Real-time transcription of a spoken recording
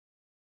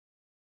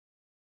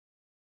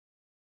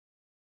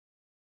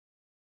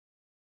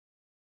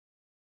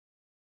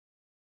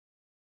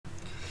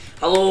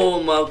Hello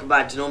and welcome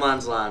back to No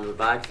Man's Land. We're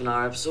back for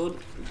another episode.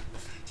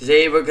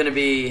 Today we're going to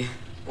be...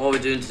 What are we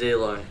doing today,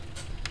 Laurie?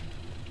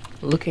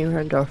 Looking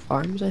around our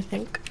farms, I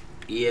think.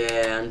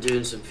 Yeah, I'm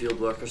doing some field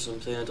work or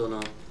something, I don't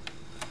know.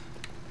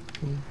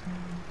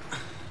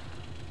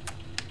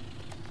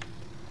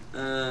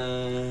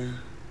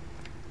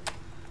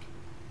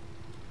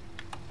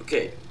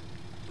 Okay.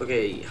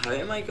 Okay, how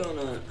am I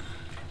gonna...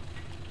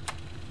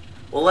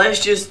 Well,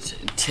 let's just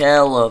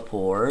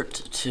teleport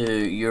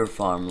to your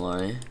farm,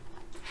 Laurie.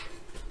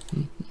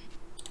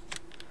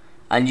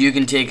 And you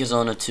can take us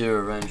on a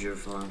tour around your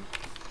farm.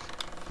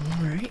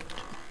 Alright.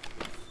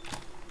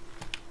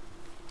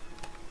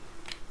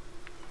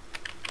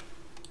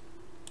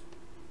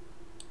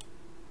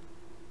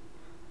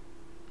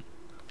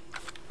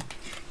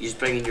 You just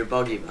bringing your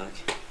buggy back.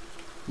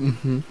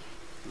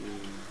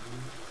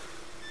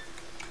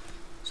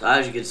 So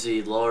as you can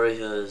see, Laurie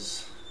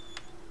has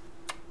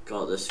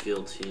got this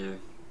field here.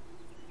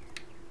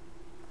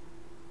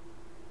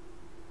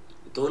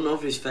 I don't know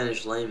if he's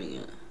finished liming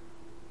it.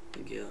 I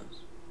think he has.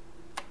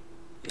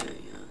 Yeah,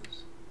 he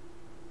has.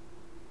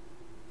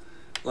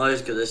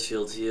 Laurie's got this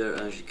field here,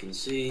 as you can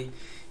see.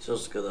 He's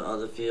also got the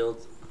other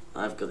field.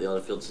 I've got the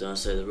other field to the other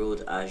side of the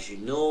road, as you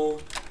know.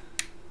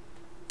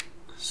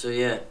 So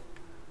yeah.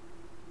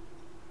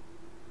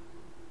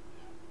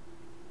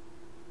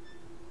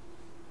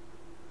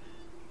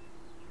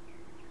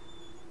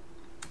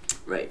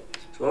 Right.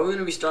 So what we're going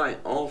to be starting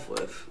off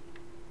with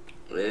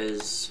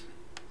is...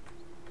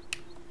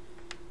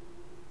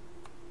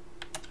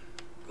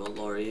 Got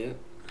Laurie here.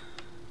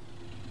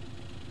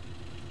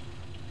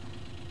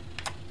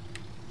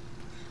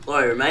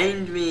 Laurie,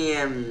 remind me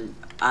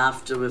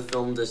after we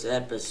filmed this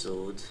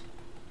episode,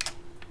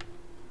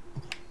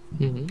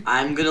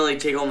 I'm gonna like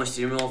take all my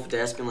steering wheel off the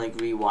desk and like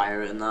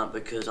rewire it and that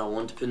because I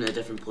want to put it in a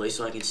different place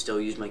so I can still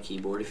use my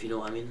keyboard, if you know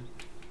what I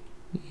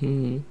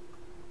mean.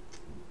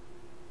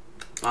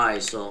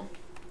 Alright, so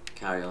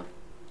carry on.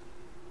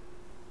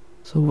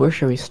 So where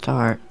should we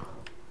start?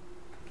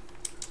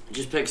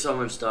 Just pick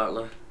somewhere to start,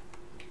 Laurie.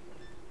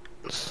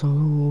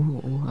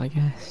 So I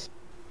guess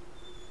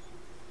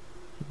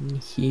in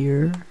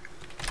here.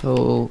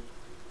 So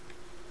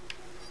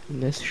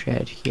in this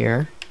shed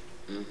here,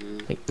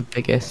 like the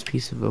biggest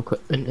piece of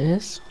equipment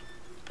is.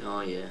 Oh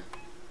yeah.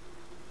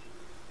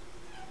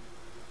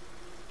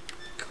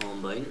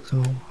 Combine.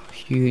 So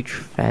huge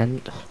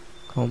Fendt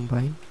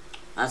combine.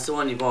 That's the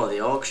one you bought at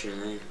the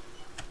auction, eh?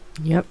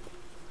 Yep.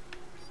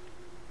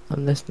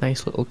 And this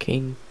nice little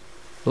cane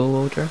low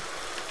loader.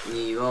 Yeah,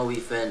 you got a wee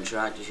Fendt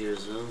tractor here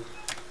as well.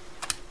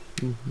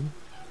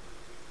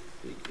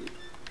 Pretty good.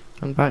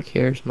 And back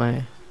here's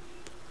my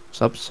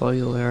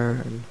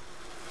subsoiler and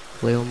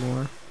flail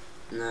mower.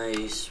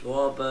 Nice.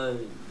 What about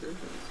this?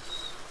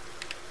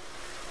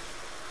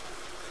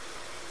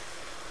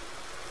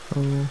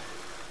 So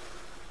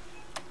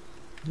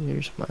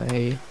here's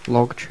my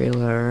log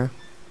trailer,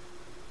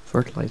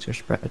 fertilizer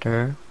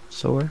spreader,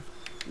 sower.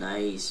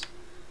 Nice.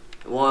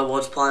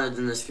 What's planted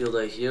in this field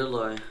out here,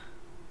 Laurie?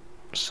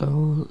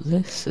 So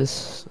this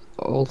is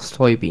all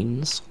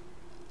soybeans,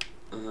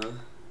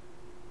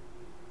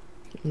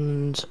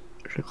 and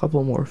there's a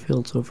couple more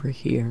fields over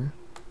here.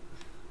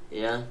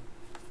 Yeah.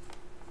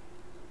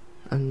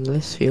 And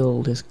this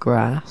field is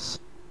grass.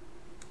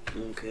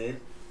 Okay.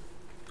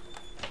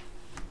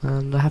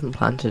 And I haven't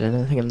planted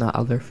anything in that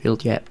other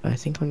field yet, but I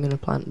think I'm gonna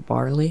plant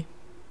barley.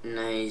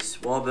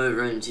 Nice. What about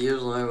round here,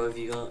 Laurie? What have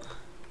you got?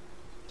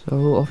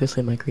 So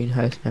obviously my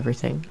greenhouse and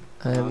everything.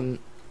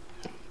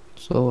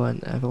 So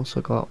and I've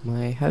also got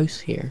my house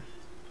here.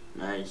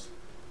 Nice.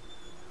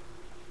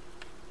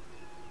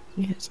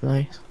 Yeah, it's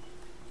nice.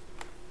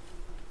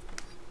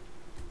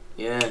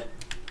 Yeah.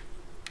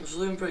 It's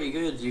looking pretty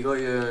good. You got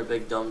your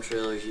big dump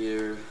trailer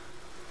here.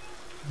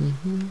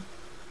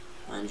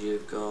 And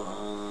you've got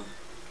a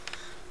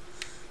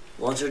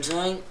water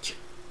tank.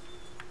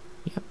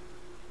 Yep.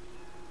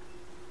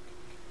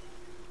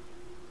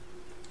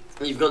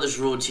 And you've got this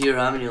road here,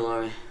 haven't you,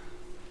 Laurie?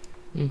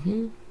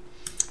 You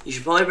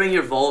should probably bring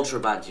your Vulture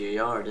back to your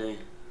yard, eh?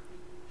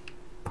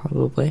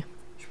 Probably. You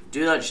should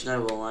do that just now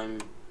while I'm...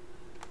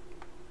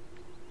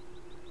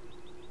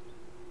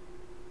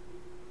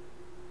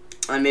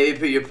 And maybe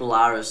put your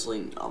Polaris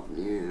link up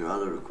near your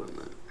other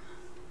equipment.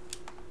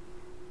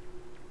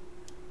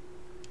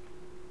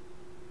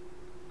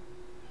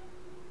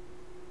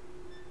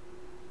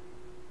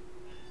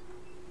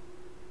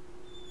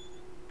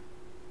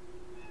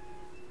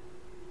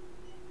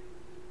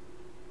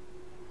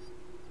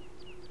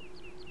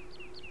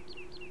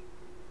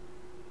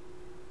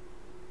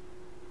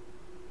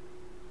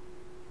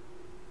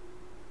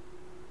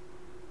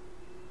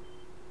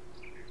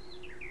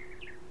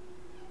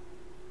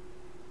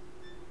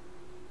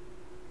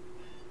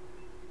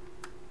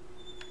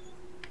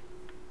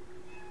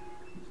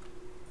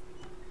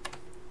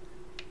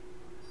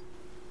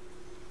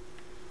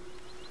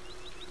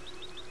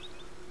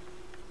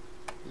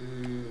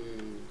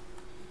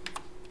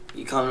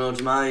 You coming over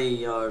to my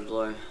yard,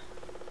 Laurie?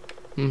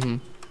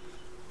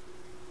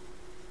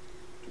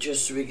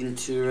 just so we can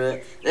tour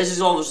it. This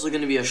is obviously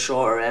going to be a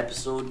shorter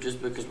episode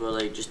just because we're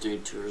like just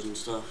doing tours and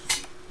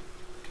stuff.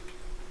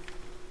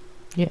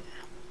 Yeah.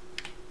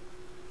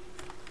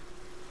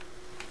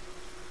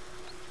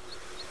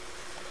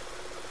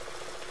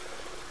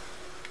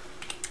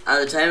 At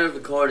the time of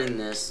recording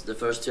this, the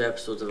first 2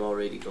 episodes have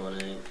already gone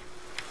out.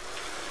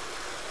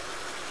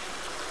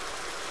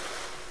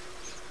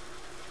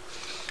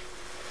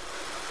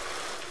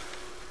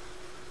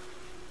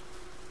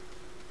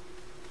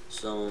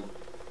 So,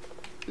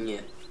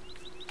 yeah.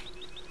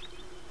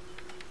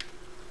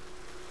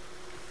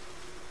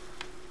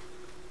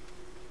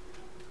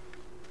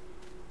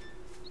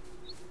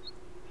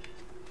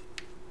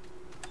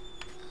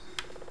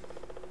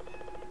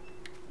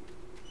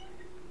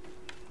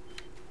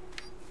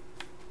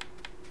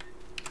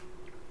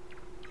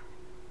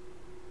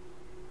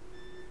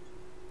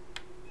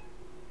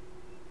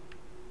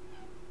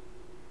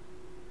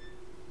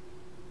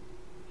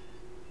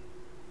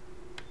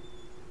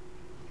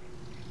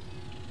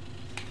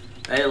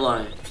 Right,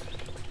 Lauren.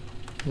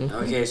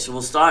 Okay, so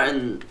we start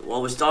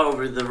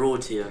over the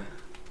road here.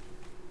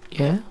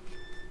 Yeah.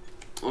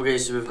 Okay,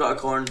 so we've got a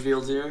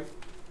cornfield here,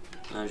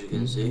 as you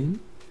can see.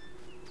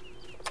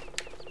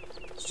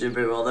 It's doing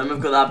pretty well. Then we've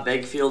got that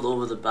big field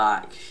over the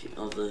back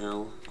of the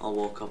hill. I'll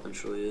walk up and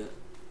show you it.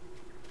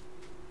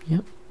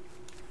 Yep.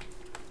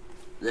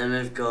 Then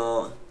we've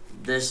got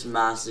this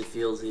massive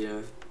field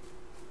here.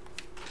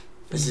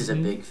 This is a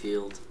big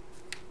field.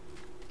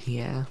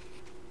 Yeah.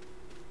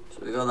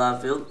 So we got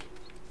that field.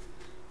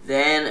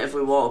 Then if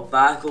we walk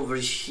back over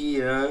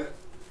here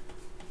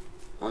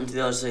onto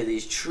the other side of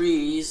these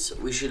trees,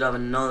 we should have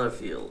another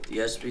field.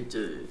 Yes, we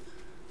do.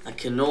 A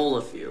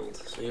canola field.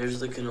 So here's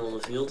the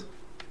canola field,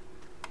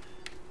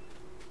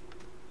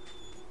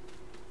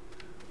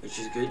 which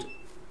is good.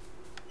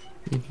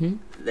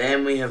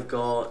 Then we have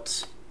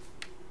got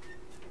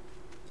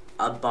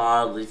a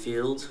barley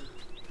field.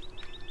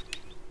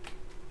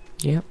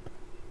 Yep.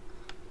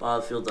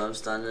 Barley field that I'm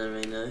standing in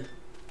right now.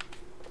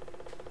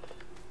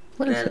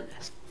 What is Then,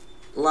 this?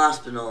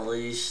 last but not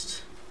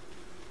least,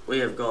 we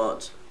have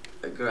got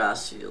a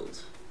grass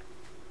field.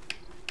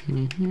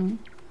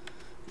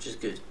 Which is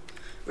good.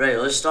 Right,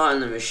 let's start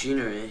in the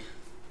machinery.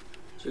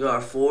 So we got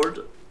our Ford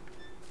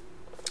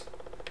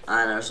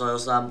and our soil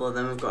sampler.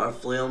 Then we've got our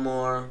flail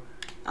mower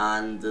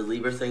and the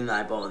lever thing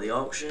that I bought at the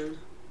auction.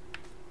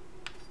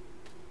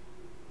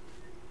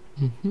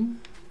 Then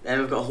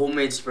we've got a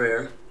homemade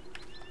sprayer.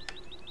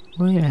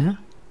 Oh yeah.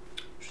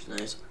 Which is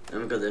nice. Then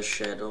we've got this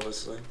shed,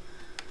 obviously.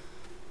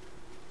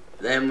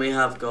 Then we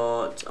have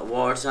got a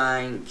water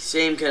tank,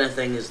 same kind of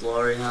thing as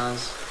Laurie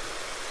has.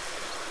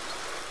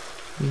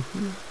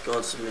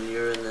 Got some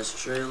manure in this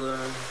trailer.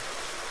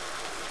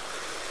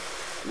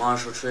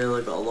 Marshall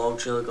trailer, got a log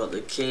trailer, got the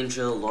cane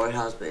trailer Laurie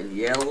has but in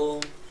yellow.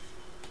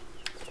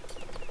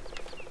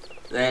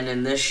 Then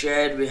in this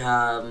shed we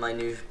have my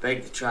new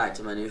big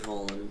tractor, my New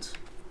Holland.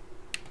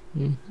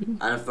 And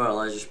a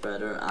fertilizer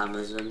spreader,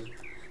 Amazon.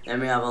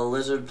 Then we have a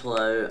lizard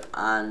plow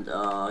and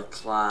a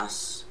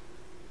class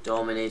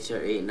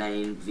Dominator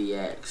 89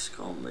 VX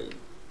combine.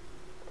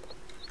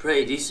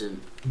 Pretty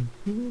decent.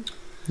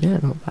 Yeah,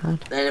 not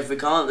bad. Then if we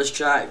come up this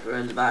track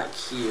around the back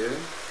here,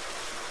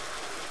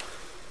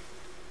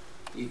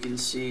 you can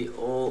see,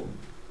 oh,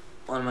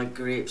 one of my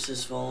grapes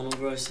has fallen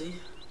over, I see.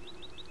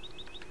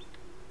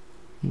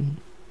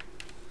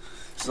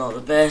 It's not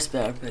the best,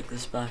 better pick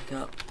this back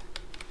up.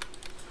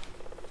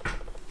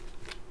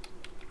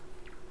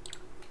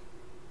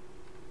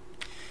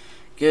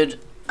 Good.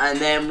 And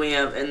then we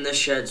have in the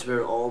sheds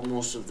where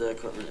most of the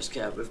equipment is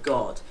kept. We've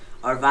got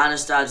our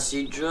Vanistad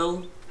seed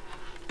drill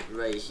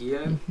right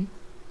here.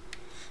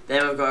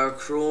 Then we've got our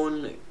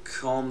Krone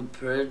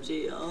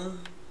Compredia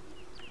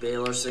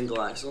baler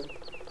single axle.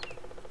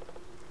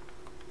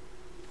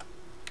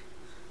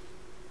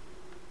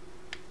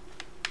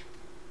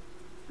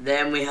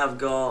 Then we have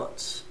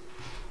got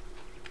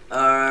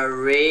our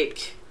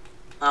rake,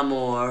 a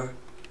mower,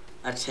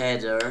 a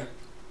tedder,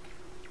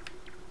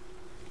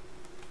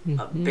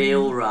 a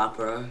bale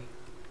wrapper,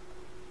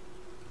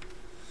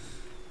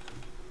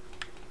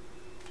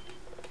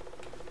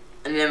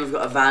 and then we've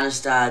got a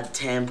Vanistad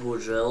tempo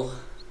drill,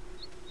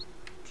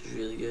 which is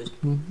really good.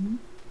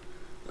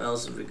 What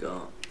else have we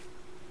got?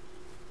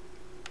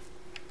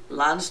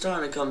 Land's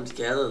starting to come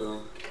together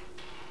though.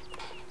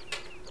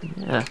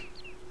 Yeah.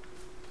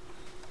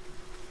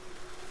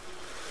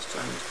 It's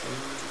starting to come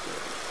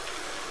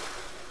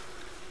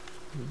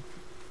together.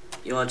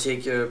 You want to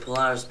take your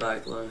Polaris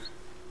back, Laura?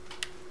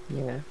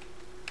 Yeah.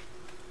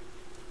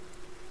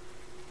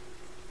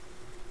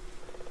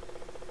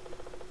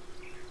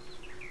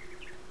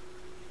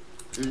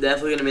 I'm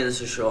definitely gonna make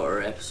this a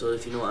shorter episode,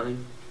 if you know what I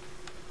mean.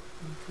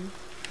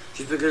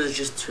 Just because it's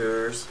just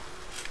tours.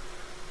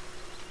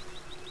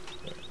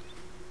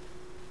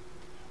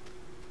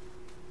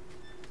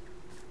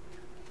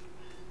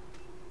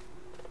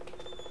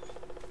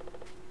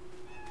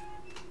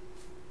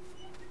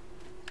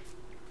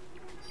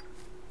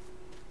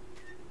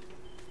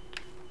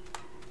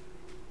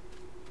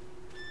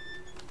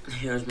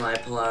 Here's my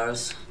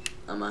Polaris.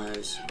 at my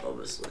house,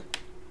 obviously.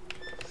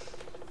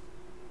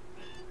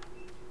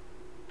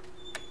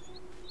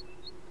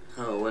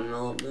 Have a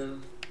windmill up there.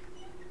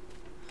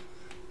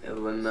 Have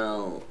a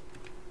windmill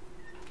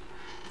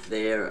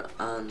there,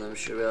 and I'm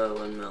sure we have a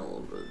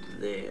windmill over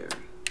there.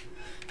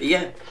 But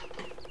yeah,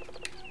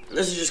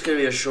 this is just gonna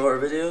be a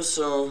short video,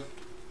 so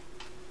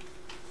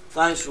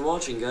thanks for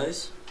watching,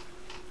 guys.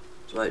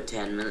 It's about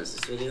 10 minutes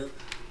this video,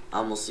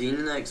 and we'll see you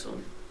in the next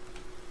one.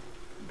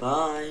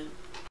 Bye.